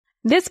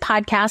This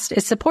podcast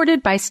is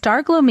supported by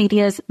Starglow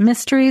Media's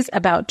Mysteries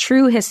About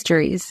True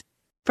Histories.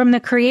 From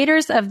the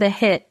creators of the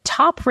hit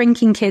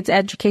top-ranking kids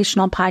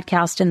educational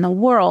podcast in the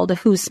world,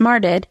 Who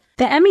Smarted,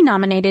 the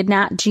Emmy-nominated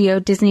Nat Geo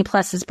Disney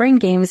Plus's Brain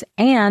Games,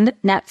 and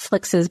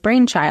Netflix's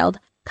Brainchild,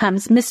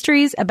 comes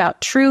Mysteries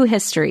About True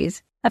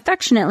Histories,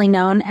 affectionately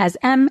known as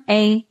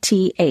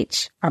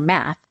MATH, or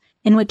math,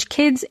 in which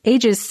kids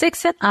ages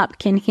 6 and up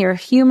can hear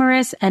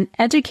humorous and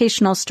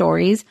educational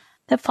stories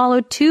that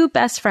follow two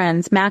best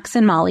friends, Max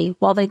and Molly,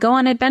 while they go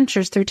on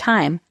adventures through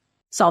time,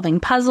 solving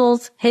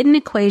puzzles, hidden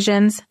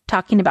equations,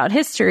 talking about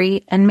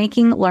history, and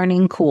making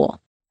learning cool.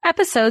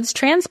 Episodes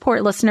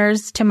transport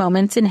listeners to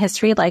moments in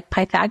history like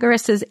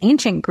Pythagoras'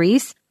 ancient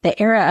Greece,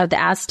 the era of the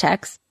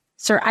Aztecs,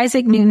 Sir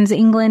Isaac Newton's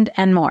England,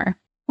 and more.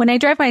 When I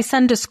drive my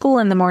son to school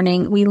in the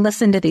morning, we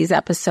listen to these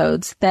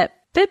episodes that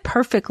fit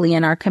perfectly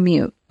in our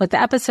commute, with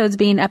the episodes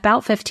being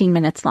about 15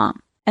 minutes long.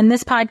 And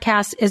this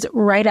podcast is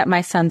right up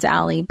my son's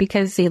alley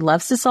because he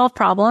loves to solve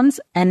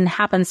problems and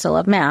happens to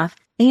love math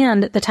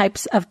and the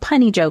types of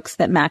punny jokes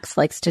that Max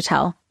likes to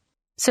tell.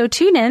 So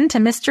tune in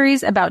to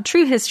Mysteries About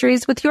True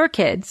Histories with your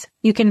kids.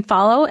 You can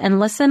follow and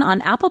listen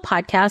on Apple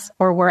Podcasts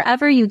or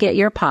wherever you get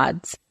your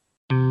pods.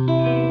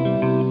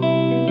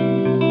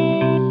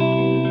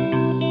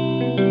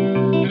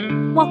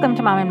 Welcome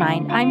to Mom and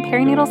Mind. I'm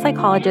perinatal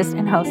psychologist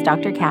and host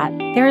Dr. Kat.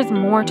 There is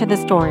more to the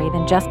story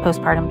than just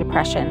postpartum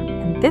depression,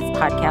 and this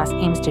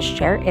podcast aims to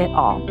share it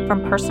all,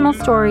 from personal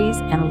stories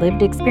and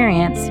lived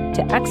experience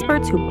to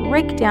experts who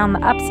break down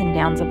the ups and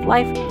downs of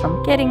life,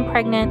 from getting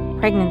pregnant,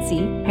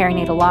 pregnancy,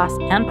 perinatal loss,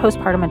 and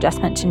postpartum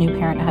adjustment to new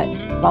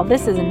parenthood. While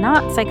this is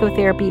not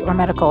psychotherapy or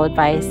medical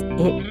advice,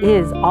 it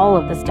is all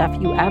of the stuff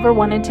you ever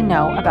wanted to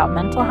know about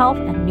mental health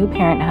and new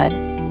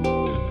parenthood.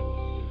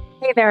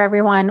 Hey there,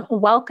 everyone.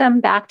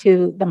 Welcome back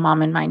to the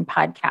Mom and Mind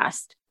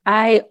podcast.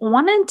 I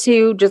wanted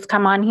to just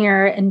come on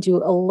here and do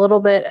a little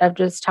bit of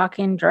just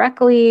talking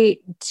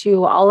directly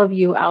to all of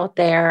you out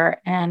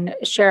there and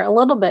share a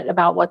little bit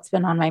about what's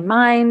been on my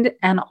mind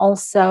and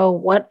also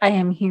what I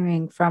am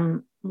hearing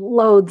from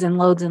loads and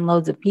loads and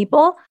loads of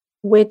people,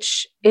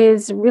 which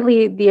is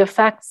really the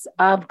effects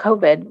of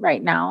COVID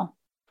right now.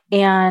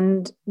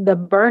 And the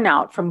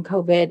burnout from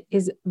COVID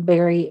is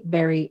very,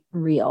 very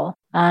real.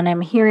 And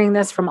I'm hearing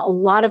this from a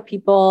lot of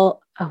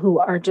people who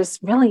are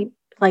just really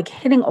like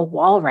hitting a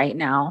wall right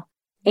now.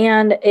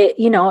 And it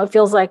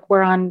feels like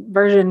we're on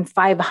version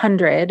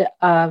 500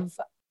 of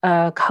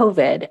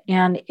COVID,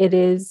 and it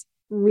is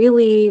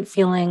really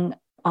feeling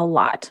a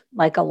lot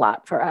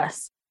for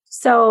us.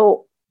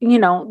 So,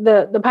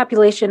 the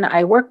population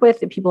I work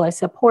with, the people I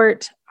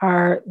support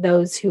are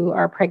those who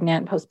are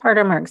pregnant,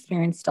 postpartum, or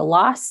experienced a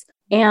loss,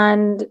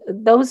 and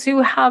those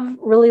who have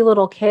really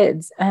little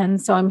kids.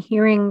 And so I'm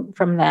hearing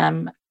from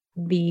them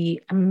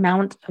the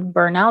amount of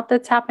burnout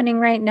that's happening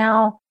right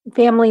now.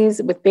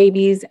 Families with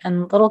babies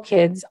and little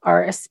kids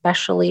are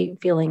especially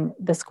feeling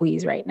the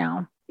squeeze right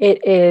now.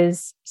 It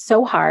is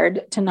so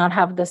hard to not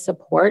have the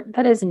support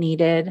that is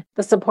needed,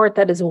 the support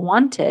that is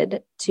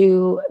wanted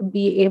to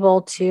be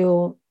able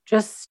to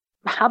just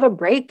have a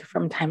break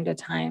from time to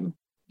time.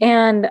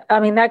 And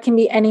I mean, that can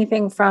be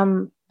anything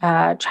from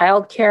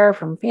childcare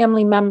from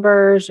family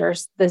members or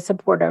the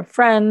support of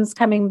friends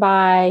coming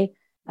by,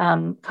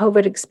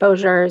 COVID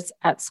exposures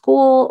at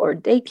school or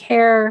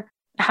daycare,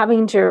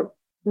 having to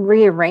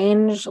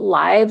rearrange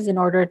lives in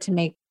order to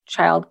make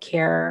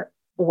childcare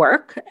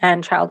work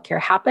and childcare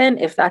happen,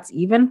 if that's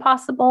even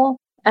possible.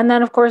 And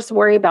then, of course,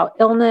 worry about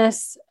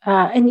illness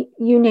and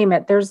you name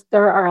it.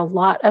 There are a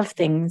lot of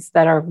things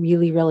that are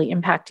really, really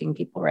impacting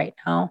people right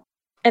now.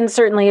 And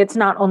certainly it's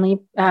not only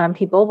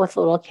people with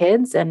little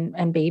kids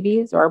and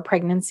babies or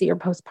pregnancy or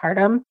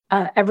postpartum.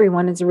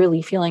 Everyone is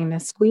really feeling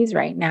this squeeze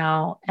right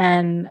now.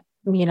 And,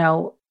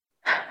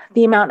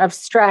 the amount of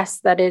stress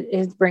that it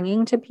is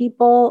bringing to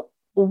people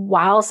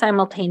while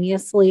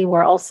simultaneously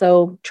we're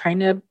also trying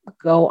to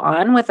go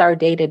on with our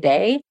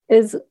day-to-day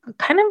is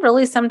kind of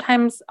really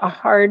sometimes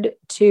hard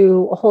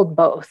to hold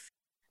both.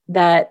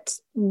 That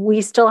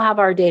we still have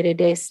our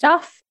day-to-day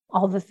stuff,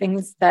 all the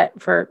things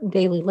that for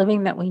daily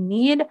living that we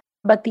need,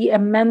 but the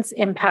immense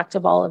impact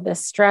of all of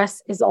this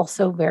stress is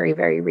also very,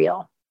 very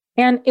real.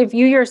 And if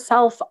you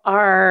yourself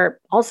are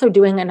also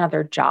doing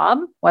another job,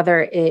 whether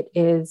it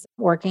is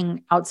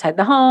working outside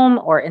the home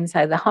or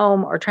inside the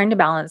home or trying to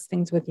balance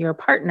things with your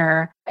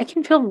partner, it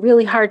can feel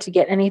really hard to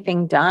get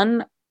anything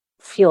done,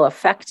 feel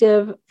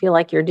effective, feel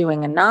like you're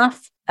doing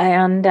enough.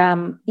 And,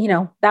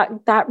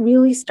 that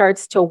really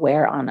starts to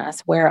wear on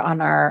us, wear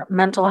on our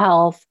mental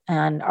health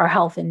and our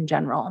health in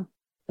general.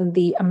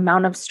 The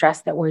amount of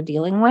stress that we're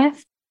dealing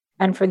with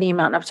and for the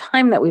amount of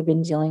time that we've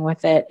been dealing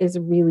with it is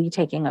really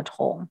taking a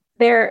toll.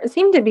 There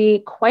seem to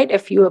be quite a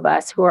few of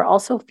us who are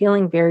also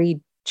feeling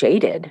very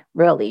jaded,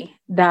 really,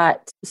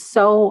 that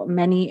so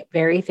many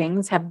very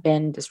things have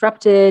been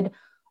disrupted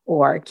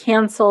or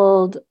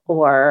canceled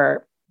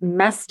or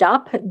messed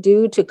up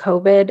due to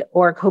COVID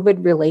or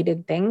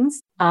COVID-related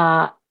things,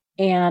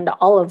 and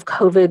all of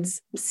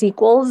COVID's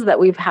sequels that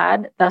we've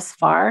had thus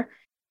far.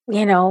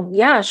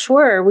 yeah,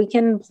 sure, we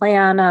can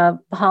plan a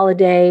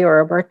holiday or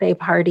a birthday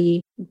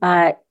party,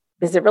 but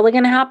is it really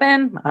going to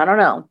happen? I don't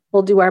know.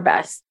 We'll do our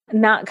best.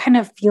 And that kind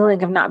of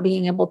feeling of not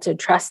being able to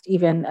trust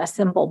even a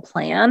simple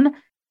plan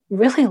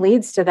really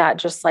leads to that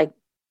just like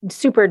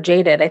super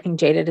jaded. I think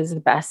jaded is the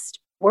best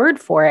word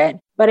for it,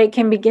 but it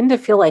can begin to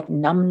feel like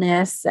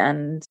numbness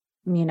and,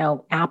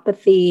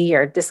 apathy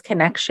or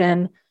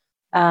disconnection,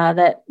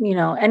 that,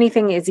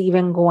 anything is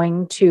even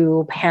going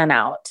to pan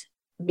out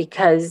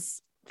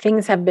because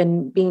things have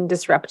been being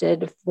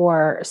disrupted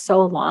for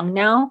so long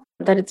now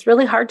that it's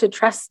really hard to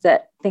trust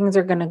that things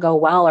are going to go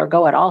well or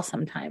go at all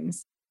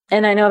sometimes.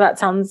 And I know that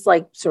sounds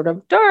like sort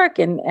of dark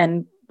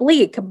and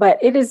bleak, but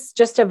it is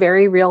just a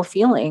very real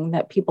feeling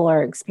that people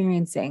are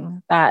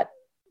experiencing, that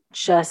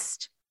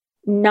just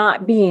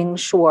not being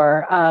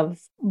sure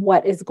of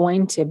what is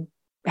going to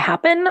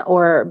happen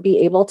or be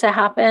able to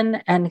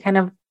happen, and kind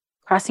of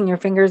crossing your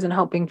fingers and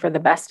hoping for the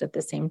best at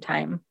the same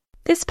time.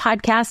 This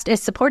podcast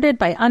is supported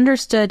by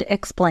Understood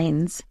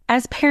Explains.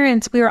 As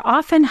parents, we are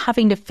often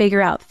having to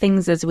figure out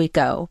things as we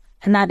go,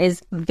 and that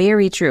is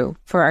very true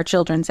for our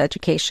children's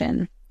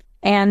education.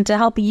 And to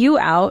help you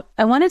out,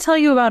 I want to tell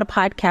you about a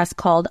podcast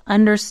called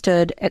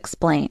Understood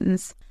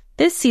Explains.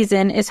 This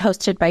season is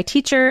hosted by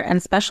teacher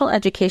and special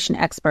education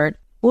expert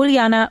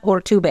Juliana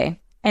Urtubey,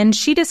 and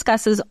she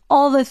discusses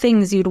all the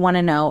things you'd want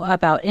to know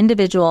about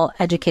individual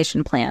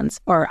education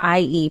plans, or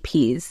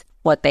IEPs,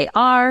 what they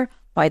are,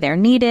 why they're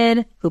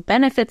needed, who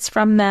benefits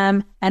from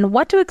them, and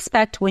what to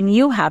expect when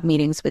you have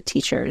meetings with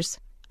teachers.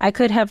 I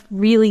could have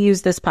really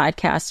used this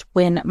podcast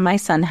when my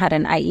son had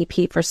an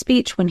IEP for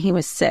speech when he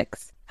was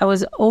 6. I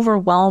was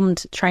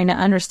overwhelmed trying to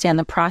understand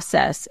the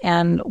process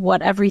and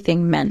what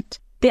everything meant.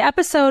 The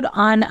episode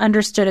on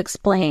Understood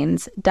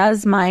Explains,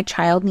 Does My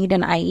Child Need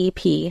an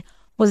IEP?,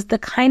 was the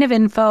kind of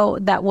info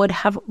that would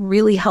have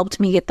really helped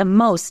me get the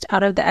most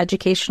out of the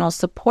educational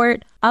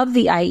support of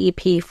the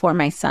IEP for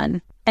my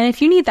son. And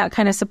if you need that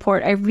kind of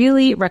support, I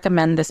really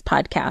recommend this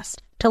podcast.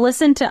 To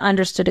listen to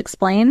Understood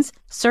Explains,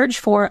 search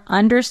for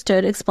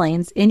Understood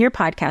Explains in your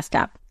podcast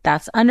app.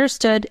 That's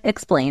Understood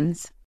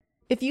Explains.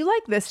 If you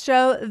like this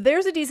show,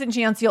 there's a decent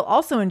chance you'll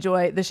also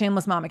enjoy the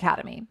Shameless Mom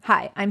Academy.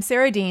 Hi, I'm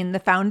Sarah Dean, the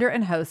founder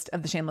and host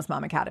of the Shameless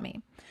Mom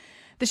Academy.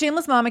 The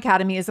Shameless Mom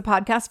Academy is a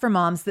podcast for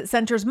moms that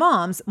centers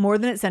moms more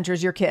than it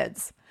centers your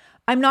kids.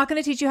 I'm not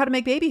going to teach you how to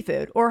make baby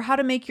food or how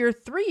to make your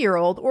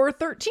 3-year-old or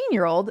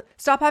 13-year-old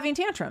stop having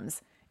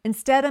tantrums.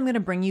 Instead, I'm going to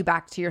bring you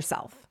back to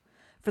yourself.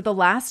 For the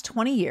last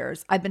 20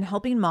 years, I've been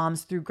helping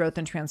moms through growth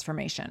and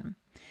transformation.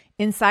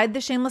 Inside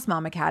the Shameless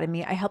Mom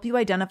Academy, I help you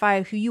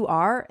identify who you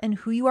are and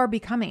who you are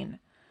becoming.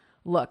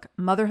 Look,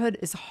 motherhood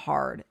is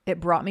hard.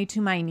 It brought me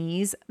to my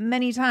knees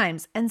many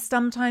times and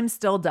sometimes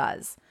still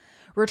does.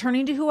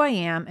 Returning to who I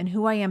am and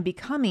who I am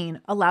becoming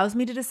allows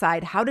me to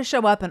decide how to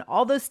show up in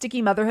all those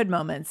sticky motherhood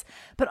moments,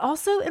 but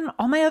also in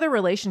all my other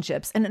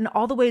relationships and in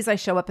all the ways I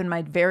show up in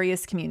my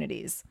various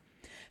communities.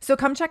 So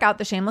come check out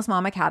the Shameless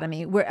Mom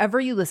Academy wherever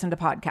you listen to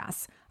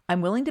podcasts. I'm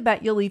willing to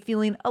bet you'll leave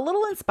feeling a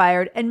little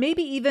inspired and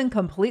maybe even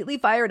completely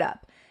fired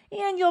up.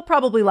 And you'll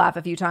probably laugh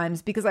a few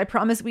times because I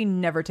promise we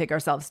never take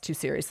ourselves too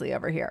seriously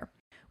over here.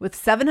 With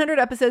 700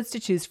 episodes to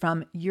choose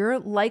from, you're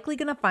likely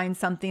going to find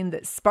something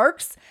that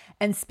sparks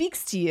and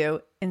speaks to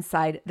you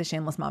inside the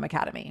Shameless Mom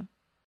Academy.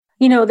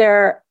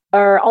 There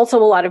are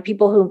also a lot of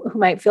people who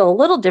might feel a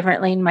little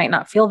differently and might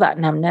not feel that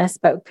numbness,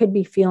 but could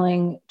be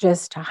feeling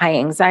just high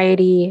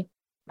anxiety,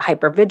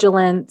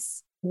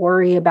 hypervigilance,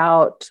 worry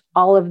about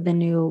all of the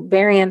new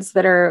variants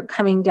that are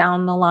coming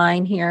down the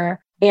line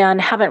here,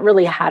 and haven't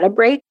really had a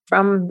break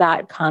from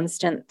that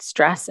constant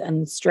stress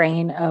and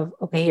strain of,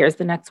 okay, here's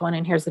the next one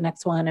and here's the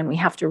next one. And we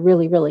have to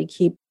really, really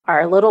keep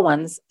our little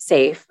ones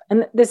safe.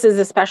 And this is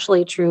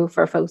especially true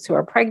for folks who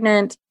are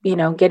pregnant,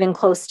 getting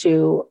close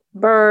to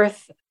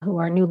birth, who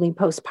are newly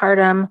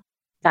postpartum,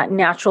 that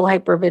natural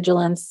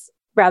hypervigilance,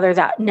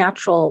 that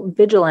natural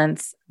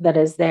vigilance that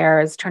is there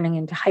is turning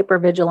into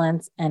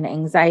hypervigilance and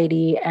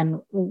anxiety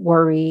and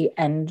worry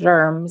and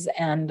germs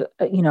and,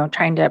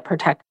 trying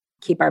to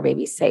keep our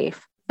babies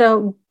safe.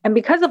 So, and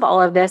because of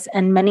all of this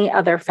and many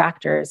other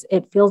factors,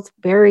 it feels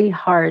very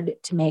hard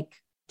to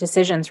make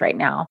decisions right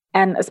now,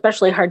 and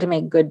especially hard to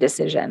make good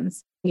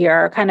decisions.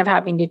 You're kind of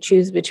having to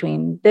choose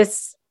between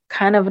this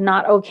kind of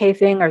not okay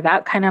thing or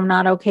that kind of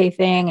not okay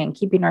thing, and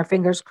keeping our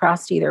fingers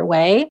crossed either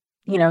way.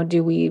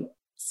 Do we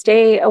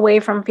stay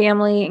away from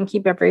family and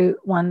keep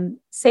everyone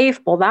safe?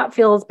 Well, that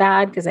feels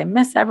bad because I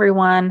miss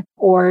everyone.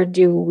 Or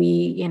do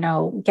we,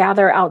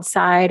 gather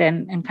outside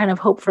and kind of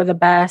hope for the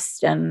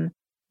best? And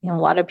a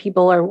lot of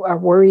people are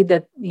worried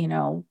that,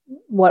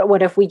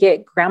 what if we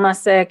get grandma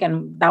sick,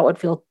 and that would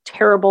feel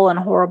terrible and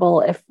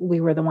horrible if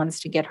we were the ones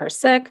to get her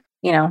sick,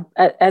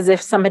 as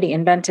if somebody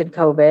invented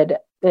COVID.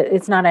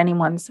 It's not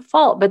anyone's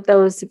fault, but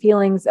those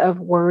feelings of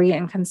worry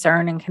and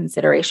concern and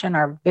consideration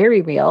are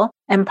very real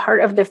and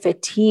part of the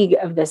fatigue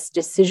of this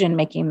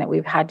decision-making that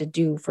we've had to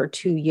do for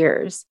 2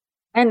 years.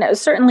 And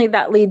certainly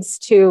that leads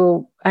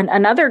to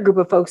another group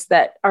of folks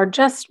that are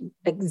just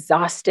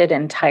exhausted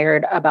and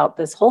tired about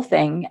this whole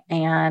thing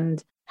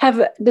and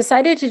have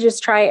decided to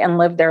just try and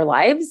live their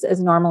lives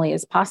as normally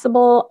as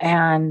possible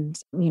and,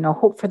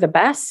 hope for the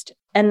best.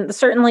 And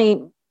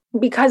certainly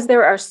because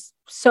there are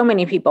so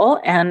many people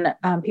and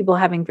people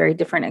having very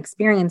different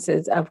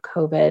experiences of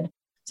COVID,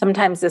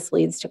 sometimes this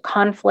leads to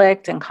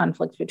conflict and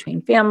conflict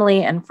between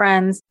family and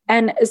friends.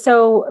 And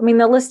so,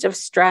 the list of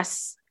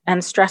stress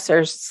and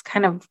stressors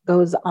kind of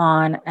goes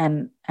on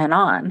and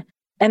on.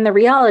 And the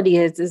reality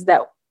is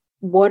that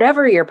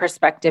whatever your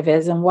perspective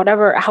is and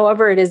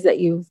however it is that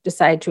you've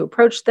decided to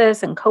approach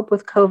this and cope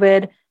with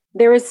COVID,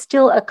 there is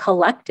still a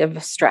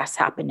collective stress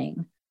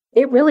happening.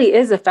 It really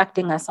is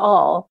affecting us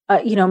all,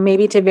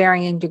 maybe to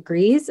varying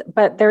degrees,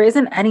 but there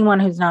isn't anyone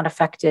who's not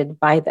affected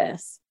by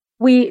this.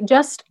 We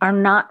just are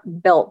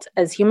not built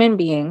as human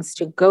beings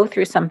to go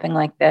through something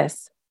like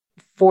this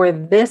for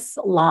this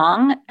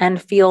long and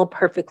feel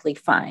perfectly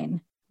fine.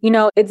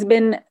 It's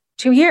been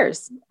 2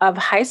 years of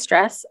high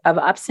stress, of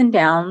ups and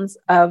downs,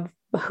 of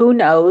who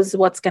knows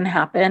what's going to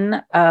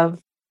happen,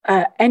 of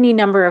any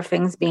number of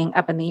things being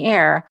up in the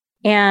air.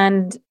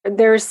 And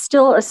there's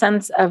still a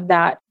sense of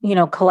that,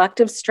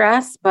 collective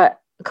stress,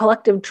 but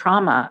collective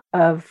trauma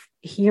of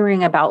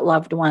hearing about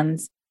loved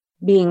ones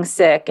being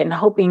sick and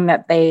hoping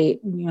that they,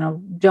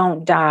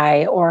 don't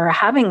die, or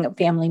having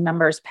family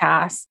members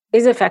pass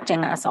is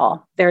affecting us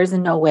all. There is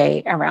no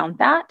way around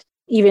that.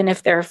 Even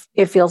if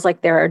it feels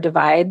like there are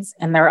divides,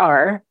 and there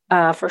are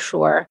for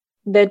sure.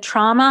 The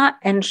trauma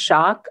and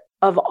shock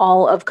of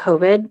all of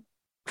COVID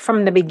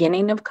from the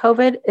beginning of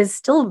COVID is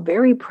still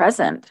very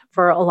present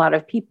for a lot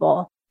of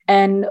people.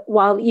 And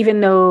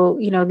even though,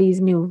 these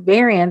new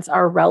variants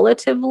are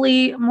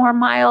relatively more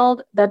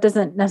mild, that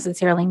doesn't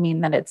necessarily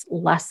mean that it's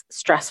less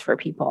stress for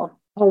people.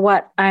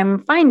 What I'm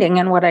finding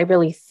and what I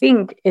really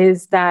think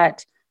is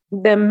that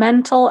the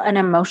mental and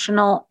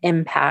emotional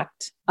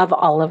impact of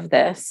all of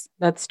this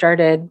that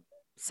started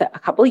a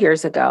couple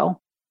years ago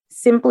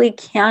simply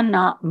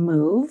cannot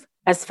move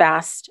as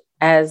fast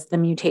as the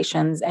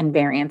mutations and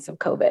variants of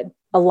COVID.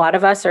 A lot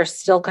of us are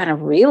still kind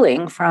of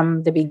reeling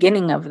from the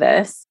beginning of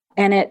this.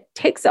 And it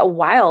takes a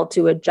while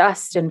to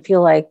adjust and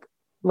feel like,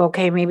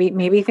 okay,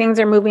 maybe things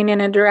are moving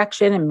in a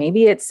direction and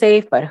maybe it's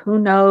safe, but who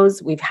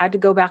knows? We've had to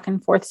go back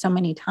and forth so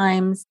many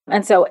times.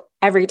 And so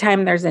every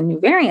time there's a new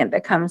variant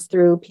that comes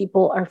through,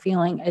 people are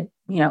feeling,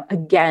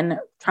 again,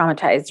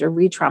 traumatized or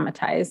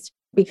re-traumatized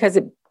because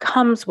it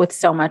comes with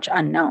so much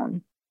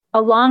unknown.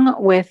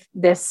 Along with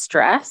this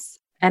stress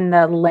and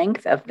the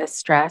length of this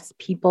stress,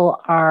 people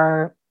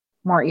are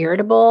more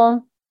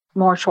irritable,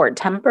 more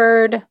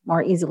short-tempered,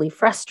 more easily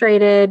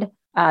frustrated.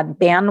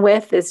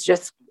 Bandwidth is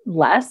just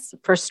less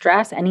for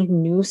stress. Any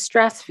new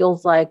stress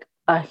feels like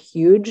a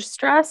huge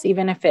stress,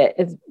 even if it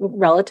is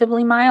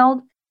relatively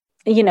mild,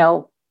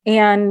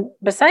 and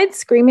besides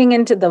screaming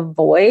into the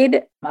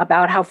void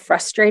about how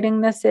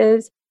frustrating this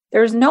is,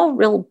 there's no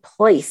real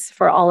place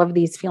for all of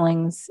these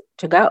feelings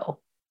to go.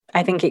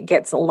 I think it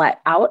gets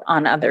let out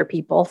on other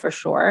people for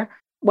sure,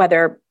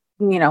 whether,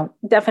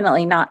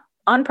 definitely not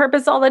on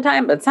purpose all the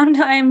time, but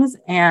sometimes,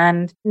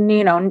 and,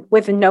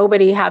 with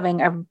nobody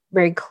having a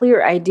very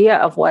clear idea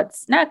of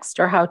what's next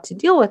or how to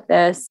deal with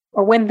this,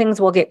 or when things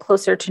will get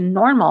closer to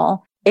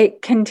normal,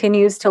 it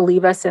continues to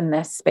leave us in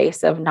this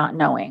space of not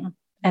knowing.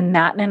 And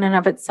that in and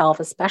of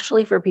itself,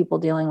 especially for people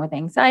dealing with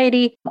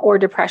anxiety or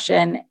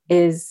depression,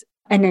 is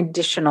an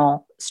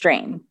additional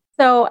strain.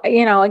 So,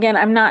 again,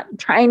 I'm not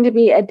trying to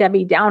be a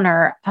Debbie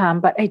Downer,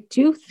 but I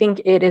do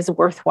think it is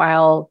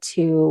worthwhile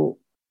to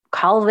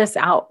call this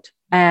out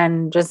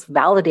and just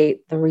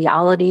validate the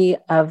reality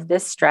of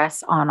this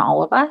stress on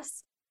all of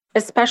us,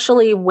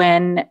 especially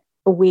when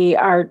we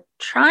are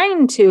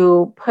trying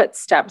to put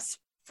steps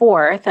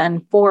forth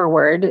and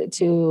forward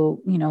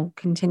to,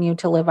 continue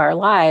to live our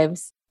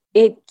lives.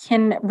 It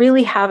can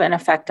really have an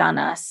effect on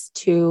us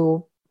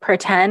to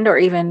pretend, or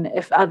even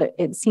if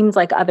it seems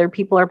like other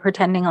people are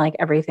pretending like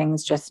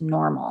everything's just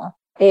normal.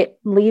 It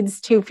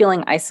leads to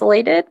feeling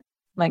isolated,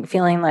 like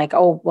feeling like,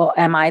 oh, well,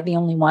 am I the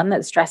only one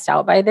that's stressed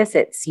out by this?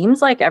 It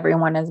seems like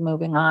everyone is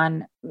moving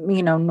on,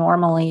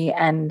 normally,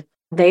 and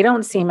they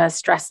don't seem as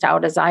stressed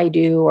out as I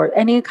do, or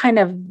any kind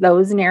of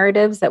those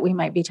narratives that we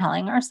might be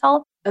telling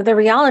ourselves. The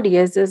reality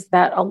is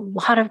that a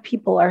lot of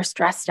people are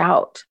stressed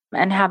out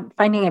and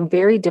finding it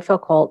very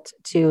difficult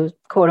to,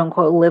 quote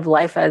unquote, live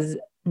life as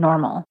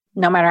normal.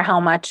 No matter how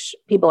much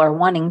people are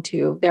wanting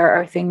to, there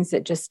are things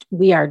that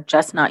we are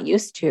just not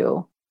used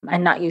to,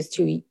 and not used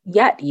to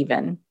yet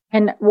even.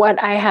 And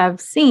what I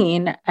have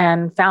seen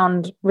and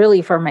found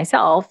really for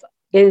myself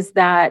is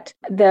that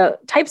the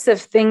types of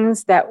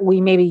things that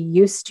we maybe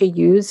used to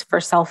use for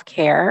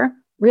self-care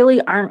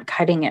really aren't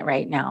cutting it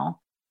right now.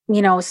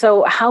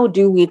 So how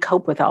do we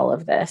cope with all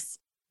of this?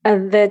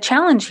 The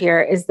challenge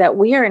here is that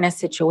we are in a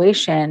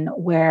situation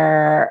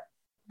where,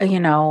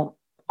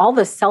 all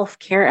the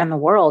self-care in the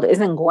world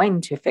isn't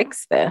going to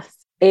fix this.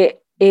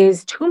 It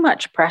is too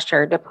much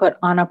pressure to put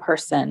on a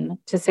person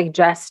to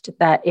suggest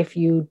that if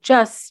you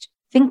just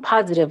think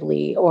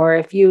positively, or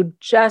if you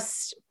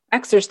just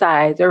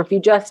exercise, or if you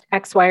just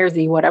X, Y, or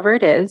Z, whatever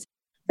it is,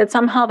 that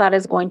somehow that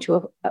is going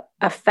to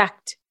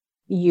affect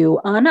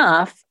you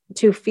enough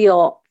to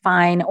feel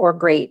fine or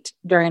great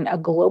during a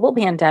global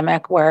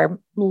pandemic where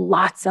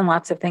lots and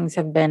lots of things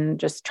have been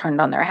just turned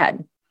on their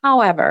head.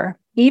 However,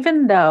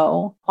 even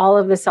though all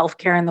of the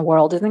self-care in the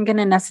world isn't going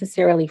to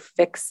necessarily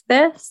fix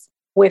this,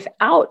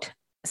 without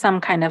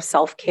some kind of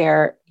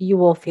self-care, you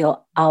will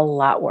feel a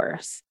lot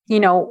worse.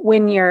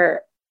 When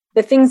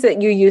the things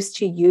that you used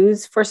to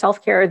use for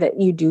self-care, that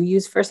you do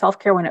use for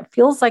self-care, when it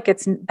feels like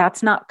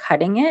that's not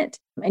cutting it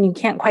and you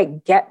can't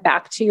quite get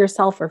back to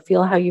yourself or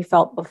feel how you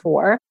felt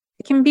before,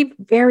 it can be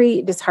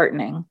very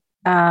disheartening,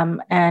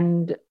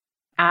 and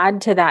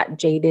add to that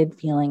jaded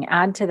feeling,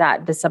 add to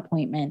that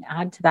disappointment,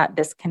 add to that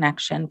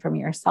disconnection from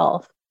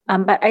yourself.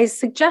 But I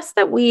suggest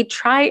that we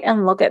try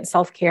and look at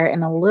self-care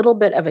in a little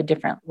bit of a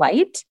different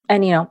light.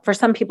 And, for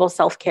some people,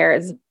 self-care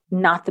is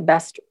not the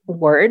best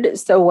word.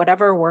 So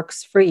whatever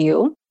works for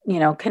you,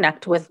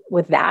 connect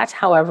with that,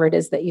 however it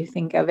is that you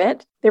think of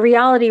it. The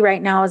reality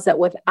right now is that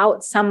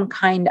without some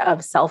kind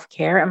of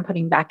self-care and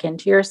putting back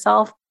into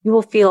yourself, you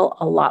will feel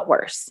a lot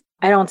worse.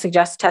 I don't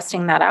suggest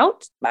testing that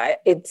out,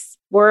 but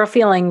we're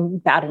feeling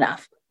bad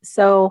enough.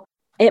 So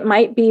it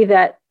might be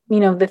that,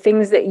 the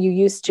things that you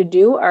used to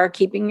do are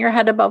keeping your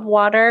head above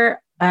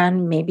water.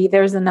 And maybe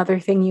there's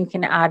another thing you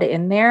can add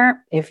in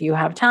there if you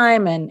have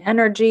time and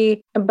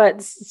energy.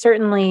 But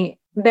certainly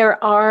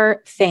there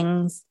are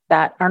things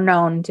that are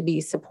known to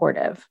be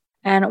supportive.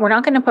 And we're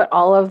not going to put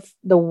all of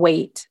the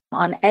weight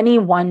on any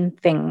one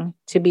thing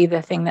to be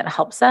the thing that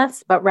helps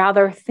us, but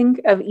rather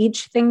think of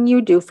each thing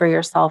you do for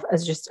yourself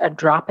as just a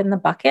drop in the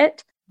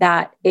bucket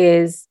that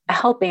is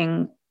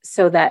helping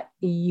so that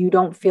you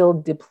don't feel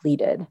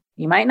depleted.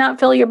 You might not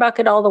fill your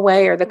bucket all the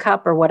way or the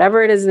cup or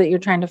whatever it is that you're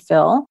trying to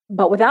fill,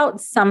 but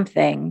without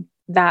something,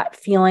 that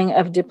feeling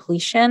of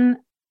depletion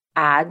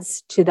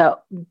adds to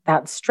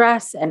that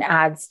stress and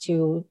adds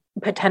to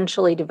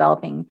potentially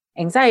developing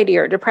anxiety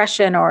or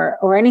depression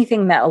or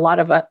anything that a lot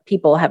of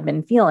people have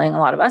been feeling, a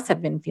lot of us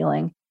have been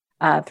feeling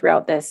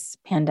throughout this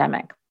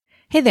pandemic.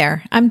 Hey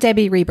there, I'm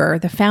Debbie Reber,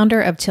 the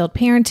founder of Tilt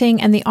Parenting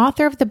and the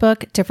author of the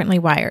book Differently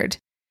Wired.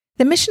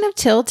 The mission of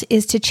Tilt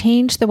is to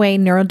change the way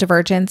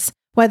neurodivergence,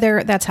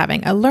 whether that's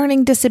having a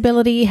learning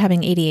disability,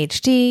 having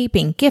ADHD,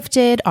 being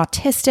gifted,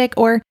 autistic,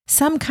 or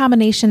some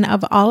combination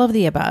of all of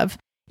the above,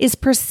 is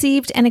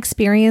perceived and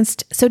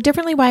experienced so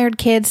differently wired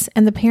kids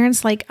and the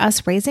parents like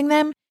us raising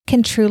them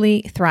can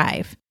truly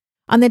thrive.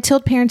 On the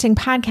Tilt Parenting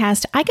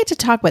podcast, I get to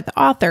talk with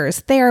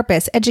authors,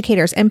 therapists,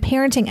 educators, and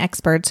parenting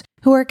experts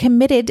who are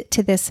committed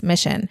to this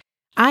mission.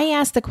 I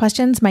ask the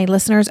questions my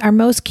listeners are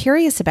most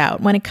curious about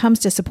when it comes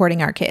to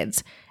supporting our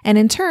kids. And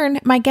in turn,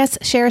 my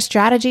guests share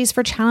strategies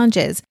for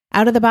challenges,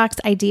 out-of-the-box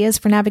ideas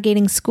for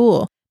navigating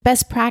school,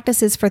 best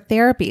practices for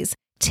therapies,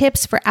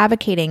 tips for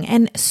advocating,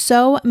 and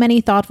so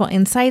many thoughtful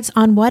insights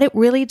on what it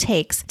really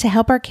takes to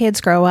help our kids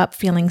grow up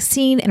feeling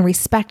seen and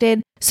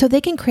respected so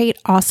they can create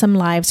awesome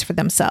lives for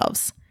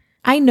themselves.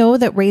 I know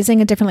that raising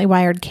a differently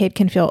wired kid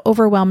can feel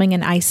overwhelming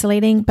and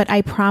isolating, but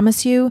I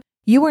promise you,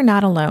 you are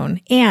not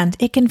alone, and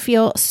it can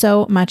feel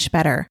so much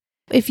better.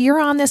 If you're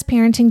on this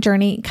parenting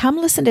journey, come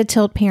listen to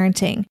Tilt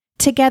Parenting.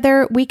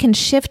 Together, we can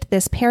shift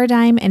this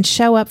paradigm and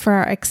show up for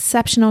our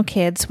exceptional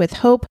kids with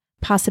hope,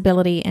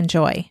 possibility, and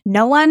joy.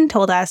 No one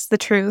told us the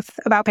truth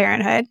about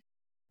parenthood.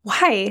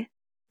 Why?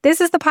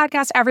 This is the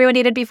podcast everyone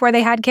needed before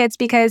they had kids,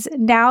 because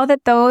now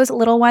that those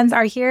little ones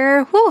are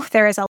here,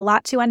 there is a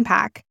lot to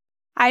unpack.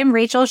 I'm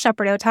Rachel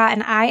Shepardota,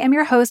 and I am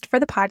your host for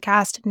the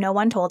podcast No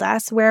One Told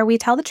Us, where we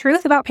tell the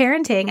truth about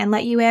parenting and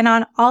let you in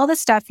on all the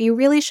stuff you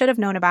really should have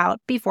known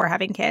about before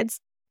having kids.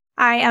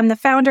 I am the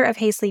founder of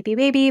Hey Sleepy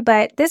Baby,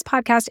 but this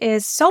podcast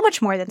is so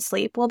much more than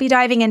sleep. We'll be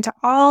diving into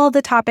all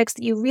the topics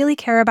that you really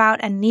care about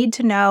and need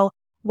to know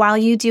while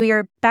you do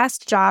your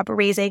best job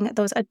raising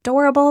those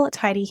adorable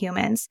tiny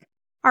humans.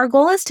 Our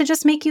goal is to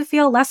just make you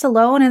feel less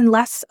alone and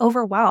less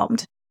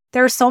overwhelmed.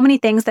 There are so many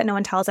things that no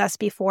one tells us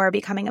before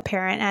becoming a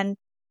parent, and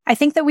I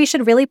think that we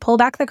should really pull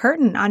back the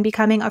curtain on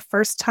becoming a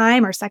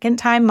first-time or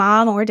second-time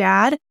mom or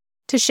dad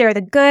to share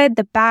the good,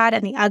 the bad,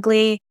 and the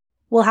ugly.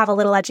 We'll have a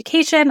little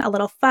education, a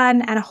little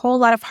fun, and a whole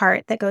lot of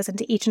heart that goes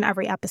into each and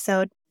every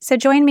episode. So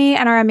join me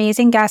and our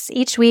amazing guests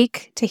each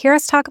week to hear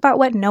us talk about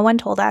what no one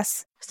told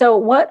us. So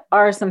what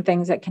are some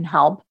things that can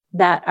help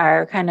that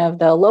are kind of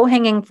the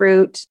low-hanging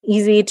fruit,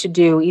 easy to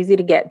do, easy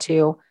to get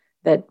to,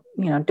 that,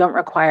 don't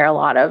require a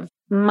lot of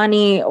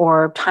money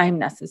or time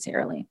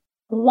necessarily?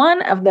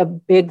 One of the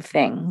big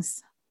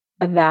things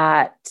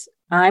that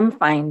I'm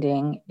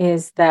finding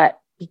is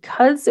that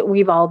because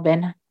we've all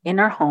been in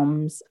our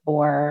homes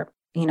or,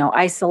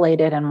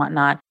 isolated and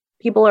whatnot,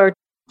 people are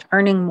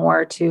turning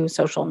more to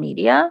social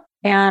media.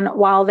 And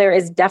while there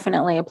is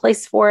definitely a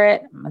place for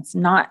it, it's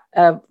not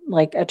a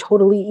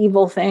totally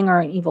evil thing or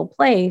an evil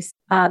place.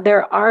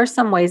 There are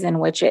some ways in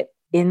which it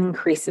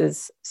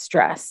increases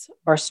stress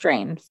or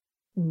strain.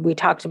 We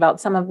talked about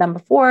some of them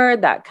before,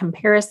 that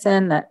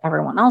comparison that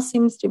everyone else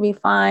seems to be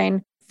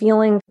fine,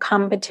 feeling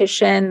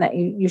competition that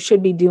you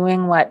should be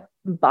doing what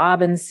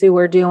Bob and Sue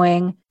are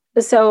doing.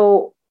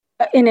 So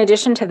in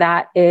addition to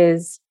that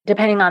is,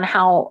 depending on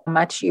how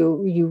much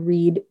you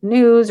read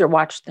news or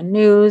watch the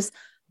news,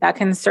 that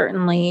can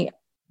certainly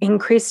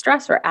increase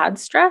stress or add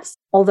stress.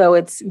 Although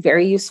it's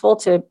very useful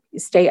to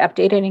stay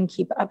updated and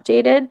keep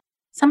updated,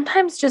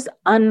 sometimes just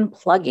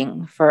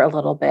unplugging for a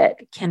little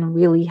bit can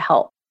really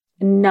help.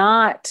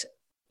 Not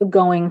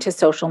going to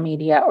social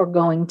media or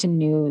going to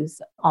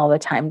news all the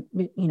time,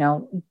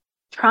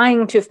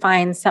 trying to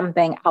find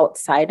something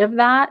outside of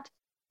that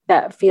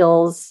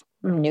feels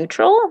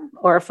neutral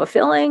or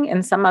fulfilling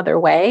in some other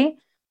way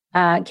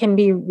can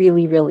be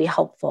really, really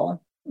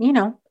helpful.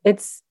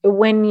 It's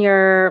when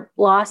you're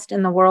lost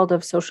in the world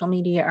of social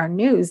media or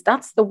news,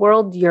 that's the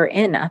world you're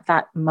in at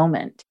that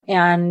moment.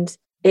 And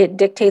it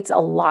dictates a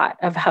lot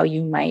of how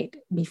you might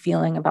be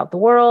feeling about the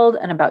world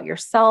and about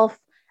yourself,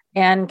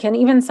 and can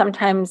even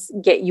sometimes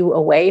get you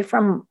away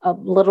from a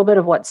little bit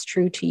of what's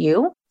true to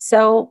you.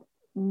 So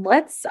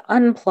let's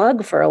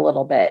unplug for a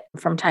little bit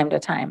from time to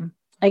time.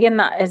 Again,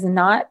 that is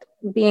not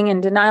being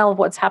in denial of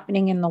what's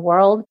happening in the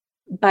world,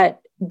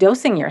 but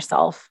dosing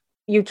yourself.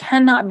 You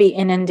cannot be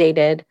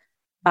inundated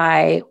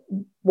by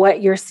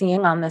what you're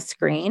seeing on the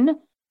screen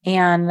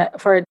and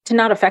for it to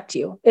not affect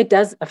you. It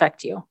does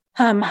affect you.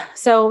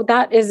 So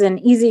that is an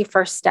easy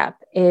first step,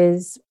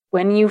 is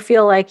when you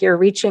feel like you're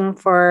reaching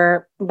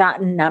for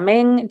that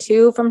numbing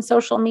too from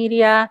social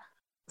media,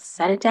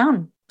 set it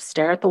down,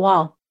 stare at the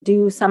wall,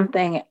 do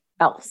something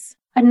else.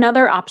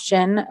 Another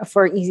option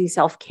for easy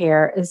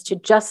self-care is to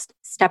just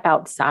step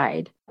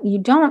outside. You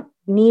don't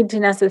need to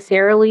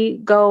necessarily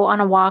go on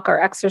a walk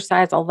or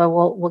exercise,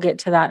 although we'll get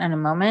to that in a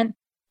moment.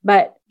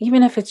 But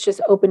even if it's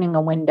just opening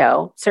a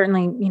window,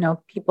 certainly,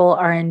 people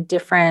are in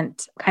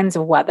different kinds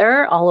of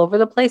weather all over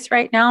the place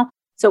right now.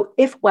 So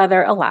if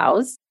weather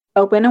allows,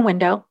 open a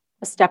window,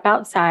 step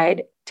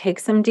outside, take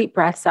some deep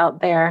breaths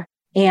out there,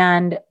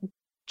 and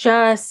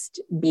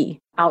just be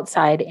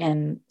outside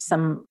in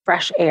some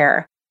fresh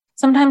air.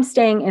 Sometimes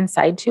staying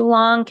inside too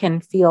long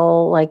can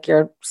feel like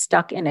you're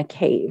stuck in a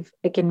cave.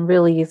 It can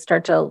really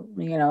start to,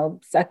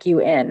 suck you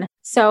in.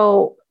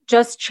 So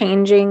just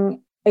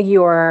changing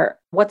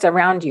what's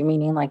around you,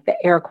 meaning like the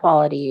air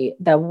quality,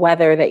 the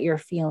weather that you're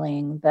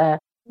feeling,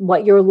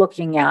 what you're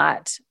looking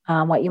at,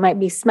 what you might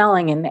be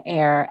smelling in the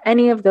air,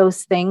 any of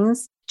those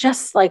things,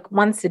 just like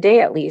once a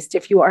day at least,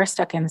 if you are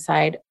stuck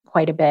inside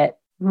quite a bit,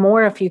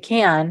 more if you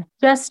can,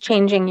 just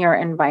changing your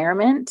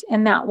environment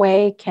in that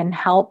way can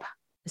help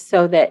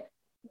so that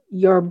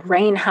your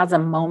brain has a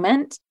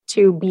moment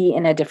to be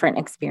in a different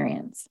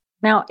experience.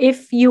 Now,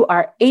 if you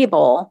are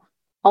able,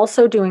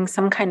 also doing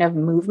some kind of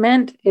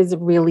movement is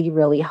really,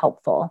 really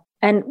helpful.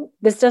 And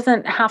this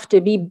doesn't have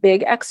to be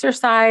big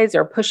exercise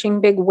or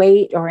pushing big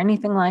weight or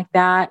anything like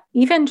that.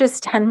 Even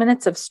just 10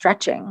 minutes of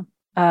stretching,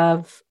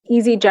 of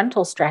easy,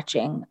 gentle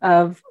stretching,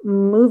 of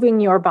moving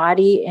your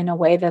body in a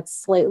way that's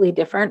slightly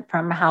different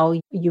from how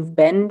you've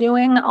been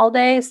doing all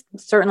day.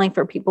 Certainly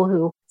for people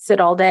who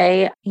sit all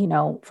day,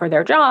 for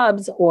their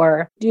jobs,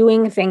 or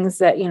doing things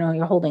that,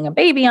 you're holding a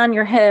baby on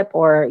your hip,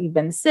 or you've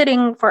been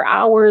sitting for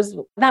hours,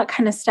 that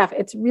kind of stuff.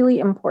 It's really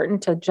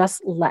important to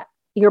just let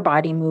your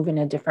body move in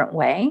a different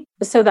way.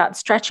 So that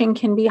stretching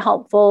can be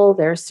helpful.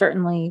 There's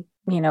certainly,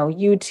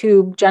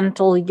 YouTube,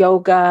 gentle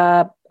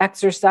yoga,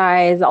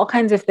 exercise, all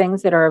kinds of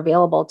things that are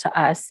available to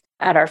us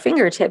at our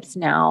fingertips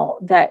now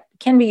that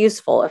can be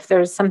useful. If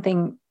there's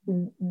something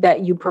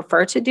that you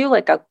prefer to do,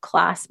 like a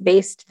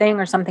class-based thing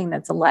or something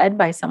that's led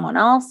by someone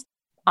else,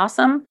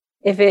 awesome.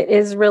 If it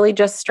is really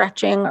just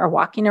stretching or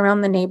walking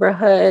around the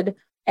neighborhood,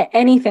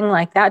 anything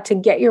like that, to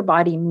get your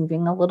body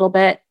moving a little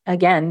bit,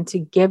 again, to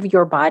give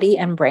your body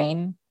and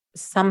brain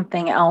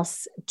something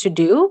else to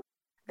do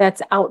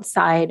that's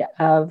outside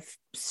of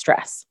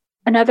stress.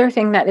 Another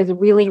thing that is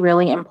really,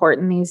 really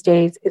important these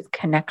days is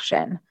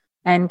connection,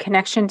 and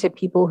connection to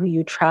people who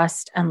you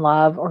trust and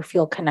love or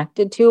feel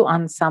connected to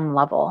on some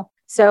level.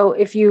 So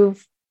if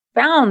you've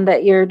found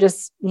that you're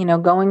just,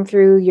 going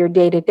through your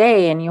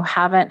day-to-day and you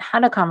haven't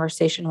had a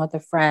conversation with a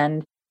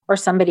friend or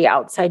somebody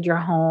outside your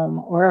home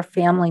or a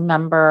family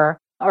member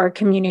or a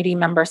community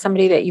member,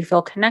 somebody that you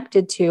feel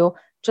connected to,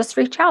 just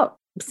reach out,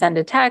 send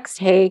a text,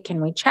 hey,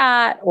 can we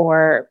chat?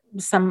 Or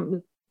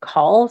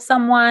call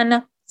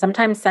someone.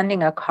 Sometimes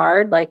sending a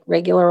card, like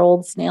regular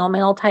old snail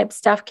mail type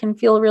stuff, can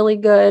feel really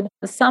good.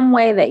 Some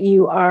way that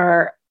you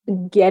are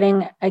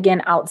getting,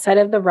 again, outside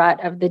of the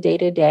rut of the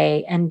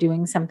day-to-day and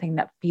doing something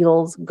that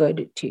feels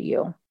good to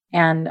you.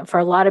 And for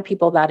a lot of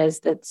people, that is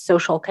that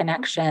social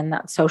connection,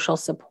 that social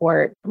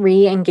support,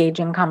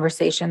 re-engaging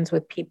conversations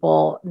with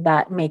people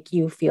that make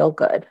you feel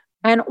good.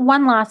 And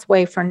one last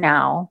way for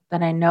now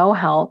that I know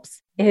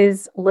helps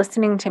is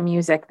listening to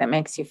music that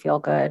makes you feel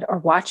good, or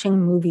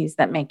watching movies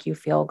that make you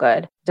feel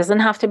good. It doesn't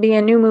have to be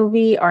a new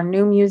movie or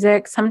new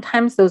music.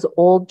 Sometimes those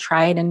old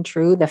tried and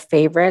true, the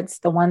favorites,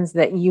 the ones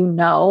that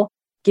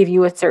give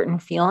you a certain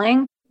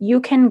feeling, you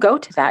can go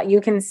to that.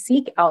 You can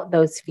seek out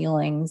those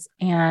feelings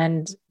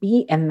and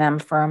be in them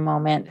for a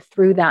moment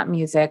through that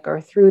music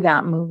or through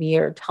that movie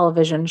or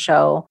television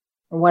show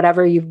or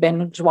whatever you've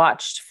binge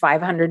watched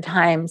 500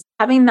 times.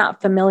 Having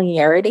that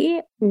familiarity,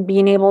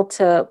 being able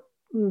to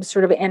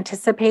sort of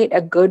anticipate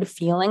a good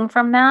feeling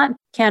from that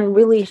can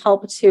really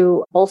help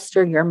to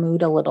bolster your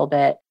mood a little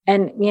bit.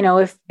 And,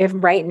 if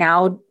right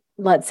now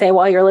let's say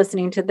while you're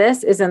listening to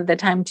this isn't the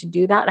time to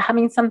do that,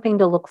 having something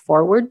to look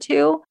forward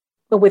to.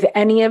 But with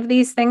any of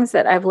these things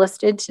that I've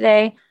listed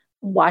today,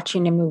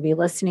 watching a movie,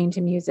 listening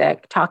to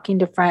music, talking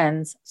to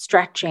friends,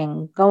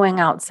 stretching, going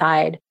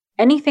outside,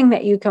 anything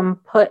that you can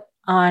put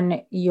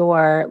on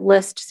your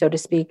list, so to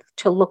speak,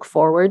 to look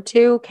forward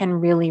to can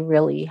really,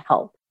 really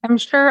help. I'm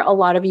sure a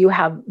lot of you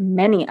have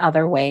many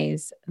other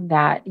ways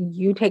that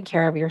you take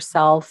care of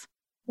yourself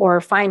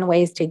or find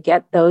ways to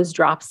get those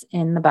drops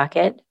in the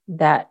bucket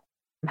that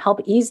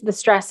help ease the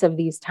stress of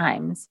these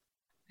times.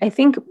 I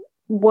think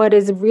what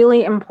is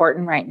really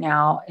important right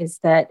now is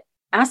that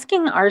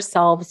asking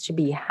ourselves to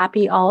be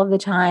happy all of the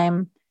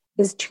time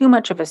is too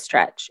much of a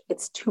stretch.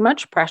 It's too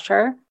much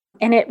pressure,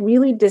 and it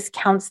really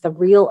discounts the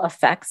real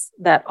effects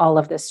that all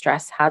of this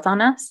stress has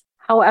on us.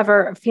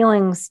 However,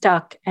 feeling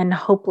stuck and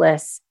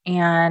hopeless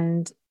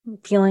and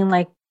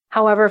feeling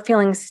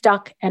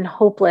stuck and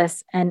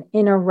hopeless and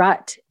in a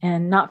rut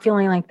and not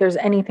feeling like there's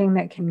anything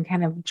that can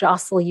kind of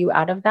jostle you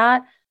out of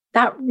that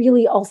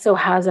really also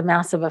has a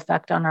massive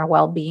effect on our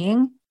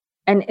well-being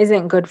and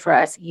isn't good for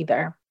us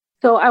either.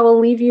 So I will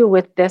leave you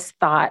with this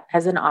thought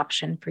as an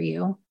option for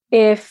you.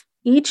 If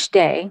each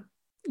day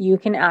you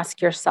can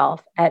ask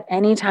yourself at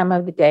any time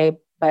of the day,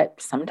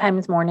 but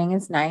sometimes morning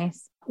is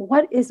nice,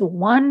 what is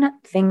one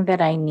thing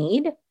that I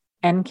need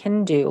and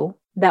can do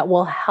that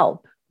will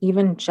help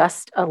even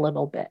just a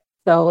little bit?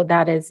 So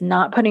that is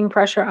not putting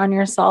pressure on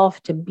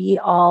yourself to be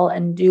all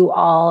and do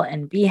all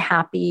and be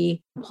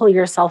happy, pull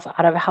yourself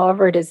out of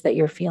however it is that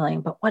you're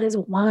feeling. But what is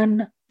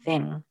one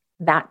thing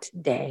that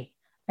day?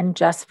 And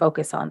just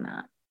focus on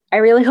that. I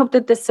really hope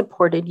that this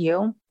supported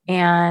you.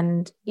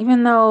 And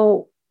even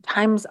though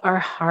times are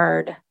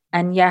hard,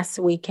 and yes,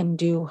 we can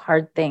do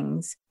hard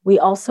things, we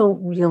also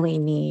really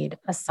need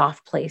a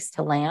soft place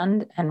to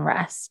land and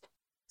rest.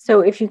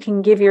 So if you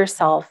can give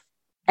yourself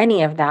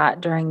any of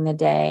that during the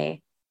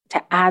day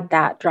to add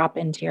that drop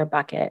into your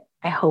bucket,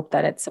 I hope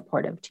that it's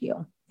supportive to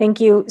you. Thank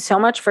you so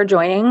much for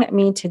joining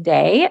me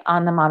today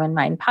on the Mom and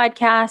Mind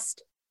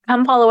podcast.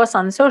 Come follow us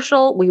on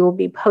social. We will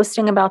be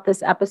posting about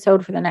this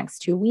episode for the next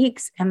 2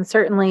 weeks and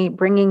certainly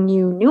bringing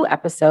you new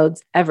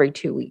episodes every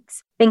 2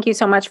 weeks. Thank you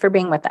so much for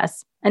being with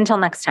us. Until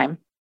next time.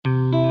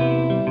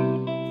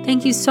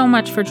 Thank you so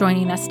much for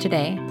joining us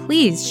today.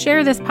 Please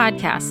share this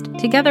podcast.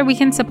 Together we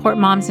can support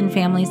moms and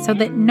families so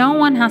that no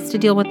one has to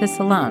deal with this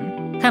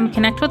alone. Come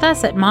connect with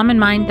us at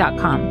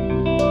momandmind.com.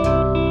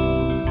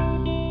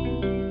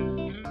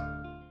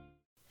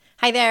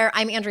 Hi there,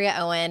 I'm Andrea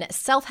Owen,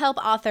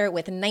 self-help author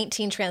with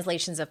 19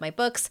 translations of my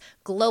books,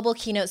 global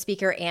keynote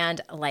speaker,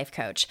 and life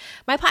coach.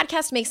 My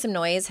podcast, Make Some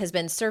Noise, has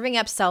been serving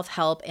up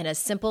self-help in a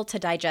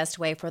simple-to-digest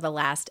way for the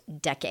last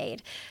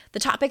decade. The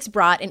topics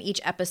brought in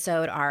each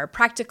episode are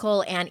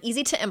practical and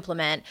easy to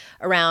implement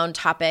around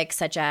topics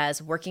such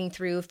as working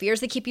through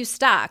fears that keep you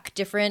stuck,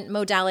 different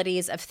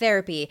modalities of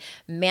therapy,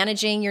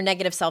 managing your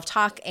negative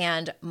self-talk,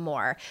 and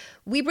more.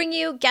 We bring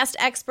you guest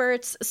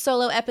experts,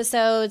 solo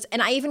episodes,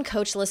 and I even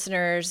coach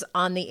listeners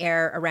on the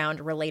air around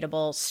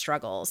relatable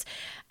struggles.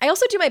 I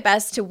also do my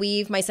best to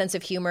weave my sense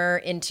of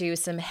humor into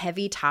some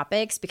heavy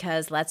topics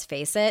because, let's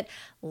face it,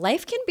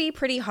 life can be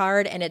pretty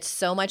hard, and it's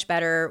so much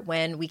better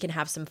when we can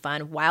have some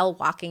fun while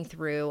walking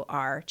through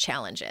our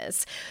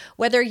challenges.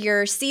 Whether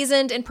you're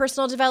seasoned in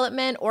personal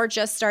development or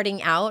just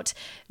starting out,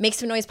 Make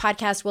Some Noise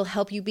podcast will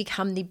help you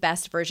become the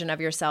best version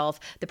of yourself,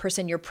 the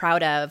person you're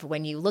proud of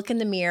when you look in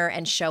the mirror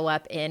and show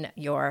up in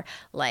your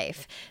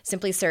life.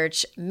 Simply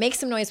search Make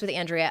Some Noise with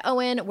Andrea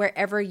Owen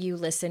wherever you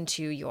listen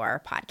to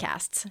your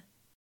podcasts.